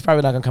 Yeah. These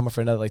probably not gonna come up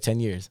for another like 10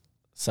 years.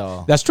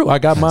 So that's true. I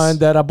got mine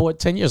that I bought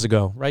 10 years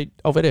ago, right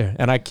over there,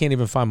 and I can't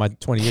even find my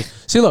 20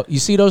 years. See, look, you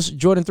see those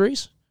Jordan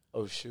 3s?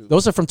 Oh shoot,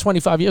 those are from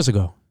 25 years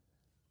ago.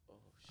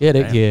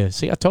 Yeah,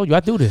 See, I told you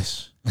I do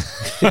this.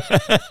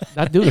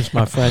 I do this,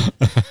 my friend.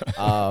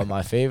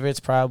 My favorites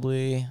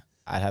probably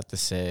I'd have to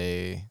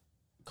say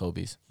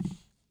Kobe's.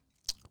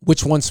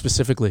 Which one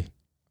specifically?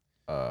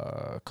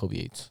 Kobe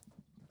 8s.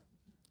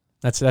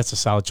 That's a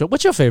solid choice.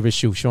 What's your favorite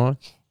shoe, Sean?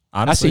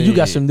 Honestly, I see you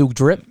got some new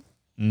drip.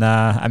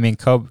 Nah, I mean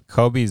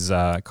Kobe's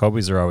are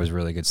always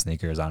really good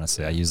sneakers.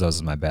 Honestly, I use those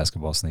as my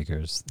basketball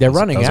sneakers. They're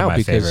running out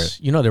because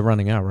they're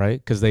running out, right?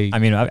 Because they. I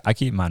mean, I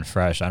keep mine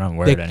fresh. I don't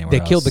wear it anywhere.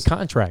 They killed the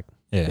contract.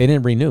 Yeah, they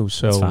didn't renew,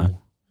 so it's fine.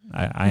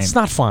 It's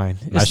not fine.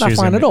 It's not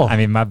fine at all. I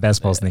mean, my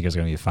basketball sneakers are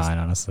gonna be fine.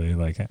 Honestly,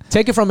 like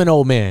take it from an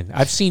old man.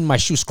 I've seen my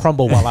shoes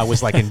crumble while I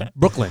was like in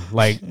Brooklyn.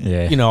 Like,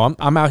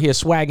 I'm out here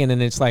swagging,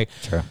 and it's like,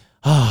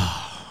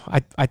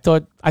 I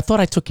thought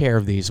I took care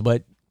of these,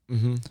 but.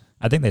 Mm-hmm.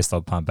 I think they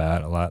still pump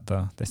out a lot,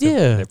 though.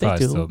 They probably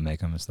do. still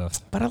make them and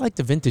stuff. But I like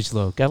the vintage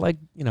look. I like,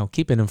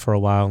 keeping them for a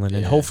while, and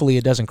then hopefully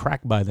it doesn't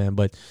crack by then.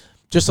 But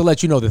just to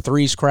let you know, the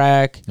 3s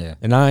crack, the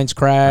 9s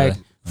crack,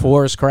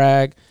 Forest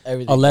Crag,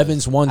 Everything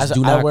 11s, ones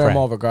do not I wear crack. them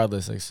all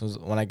regardless. Like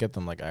when I get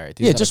them, like all right,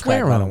 these Yeah, are just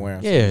crack, wear I them. don't wear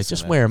 'em. Yeah,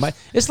 just wear them.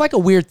 It's like a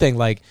weird thing.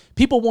 Like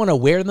people want to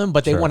wear them,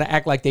 but they Sure. want to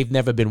act like they've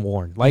never been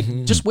worn. Like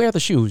just wear the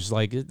shoes.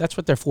 Like that's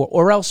what they're for.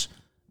 Or else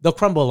they'll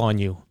crumble on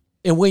you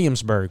in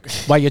Williamsburg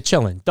while you're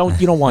chilling.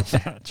 You don't want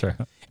that. True.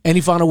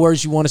 Any final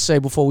words you want to say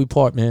before we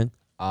part, man?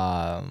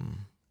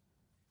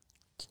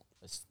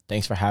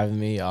 Thanks for having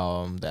me. The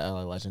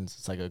LA Legends,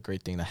 it's like a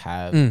great thing to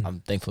have. I'm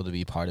thankful to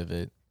be part of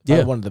it.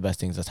 Yeah, one of the best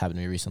things that's happened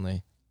to me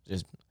recently.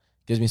 Just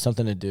gives me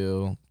something to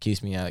do.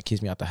 Keeps me out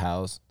the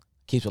house.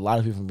 Keeps a lot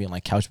of people from being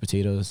like couch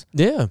potatoes.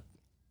 yeah.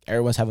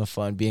 Everyone's having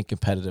fun. Being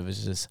competitive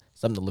is just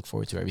something to look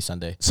forward to every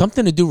Sunday.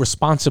 Something to do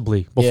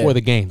responsibly before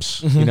the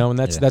games, you know, and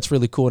that's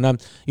really cool. And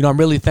I'm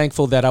really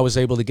thankful that I was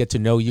able to get to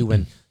know you,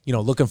 and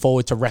looking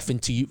forward to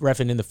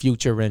reffing in the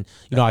future. And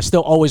I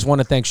still always want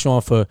to thank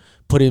Sean for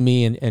putting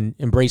me and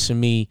embracing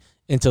me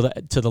into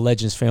the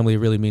Legends family. It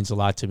really means a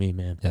lot to me,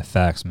 man. Yeah,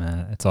 facts,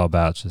 man. It's all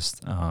about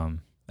just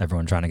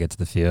everyone trying to get to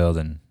the field,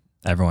 and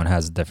everyone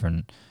has a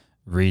different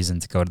reason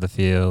to go to the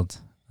field,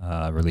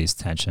 release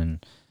tension,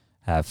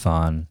 have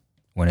fun,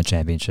 win a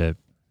championship,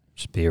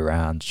 just be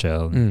around,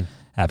 chill, and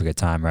have a good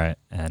time, right?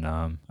 And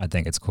I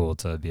think it's cool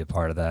to be a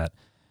part of that.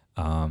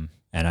 And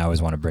I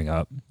always want to bring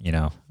up,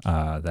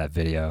 that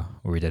video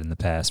where we did in the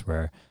past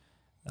where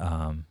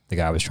the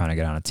guy was trying to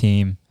get on a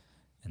team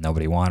and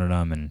nobody wanted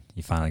him, and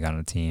he finally got on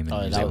a team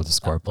and he was able to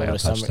score a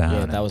playoff touchdown.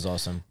 Yeah, that was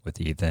awesome.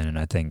 With Ethan, and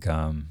I think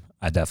I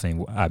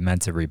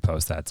meant to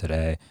repost that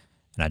today,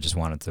 and I just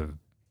wanted to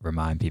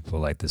remind people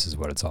like this is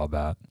what it's all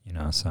about,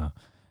 So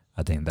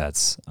I think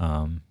that's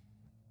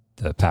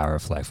the power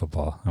of flag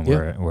football and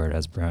where it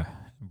has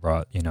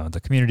brought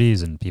the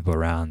communities and people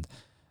around,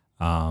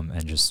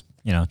 and just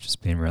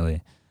being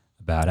really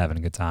about having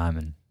a good time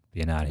and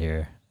being out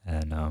here,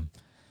 and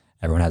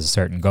everyone has a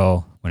certain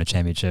goal, win a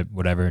championship,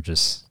 whatever.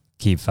 Just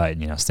keep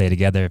fighting, stay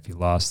together. If you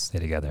lost, stay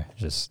together.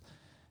 Just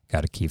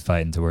got to keep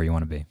fighting to where you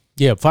want to be.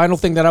 Yeah, final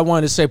thing that I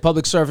wanted to say,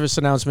 public service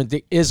announcement. There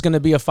is going to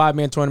be a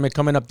 5-man tournament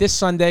coming up this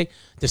Sunday,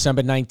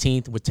 December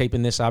 19th. We're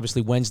taping this,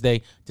 obviously,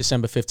 Wednesday,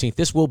 December 15th.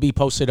 This will be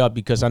posted up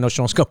because I know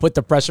Sean's going to put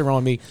the pressure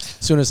on me as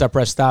soon as I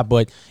press stop.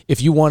 But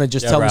if you want to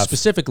just tell them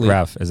specifically.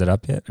 Ralph, is it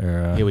up yet?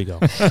 Or, Here we go.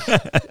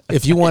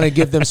 If you want to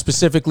give them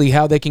specifically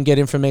how they can get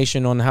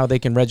information on how they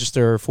can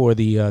register for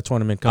the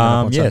tournament coming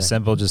up on Sunday.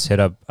 Simple. Just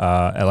hit up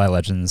LI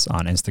Legends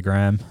on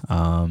Instagram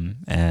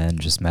and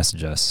just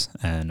message us.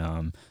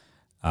 And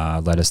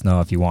let us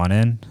know if you want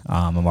in.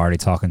 I'm already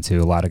talking to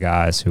a lot of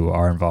guys who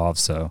are involved,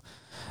 so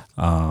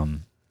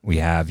we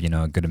have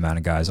a good amount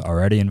of guys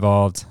already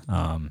involved.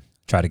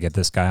 Try to get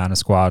this guy on the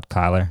squad,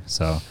 Kyler.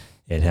 So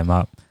hit him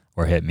up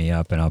or hit me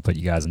up, and I'll put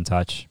you guys in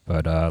touch.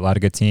 But a lot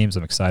of good teams.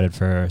 I'm excited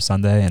for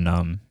Sunday,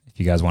 and if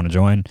you guys want to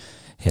join,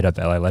 hit up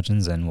LA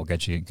Legends, and we'll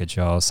get you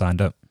all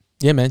signed up.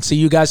 Yeah, man. See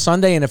you guys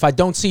Sunday. And if I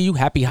don't see you,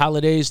 happy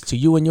holidays to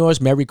you and yours.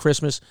 Merry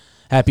Christmas.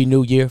 Happy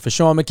New Year. For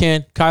Sean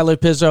McCann, Kyler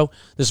Pizzo,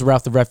 this is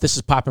Ralph the Ref. This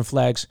is Poppin'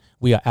 Flags.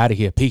 We are out of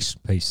here. Peace.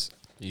 Peace.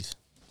 Peace.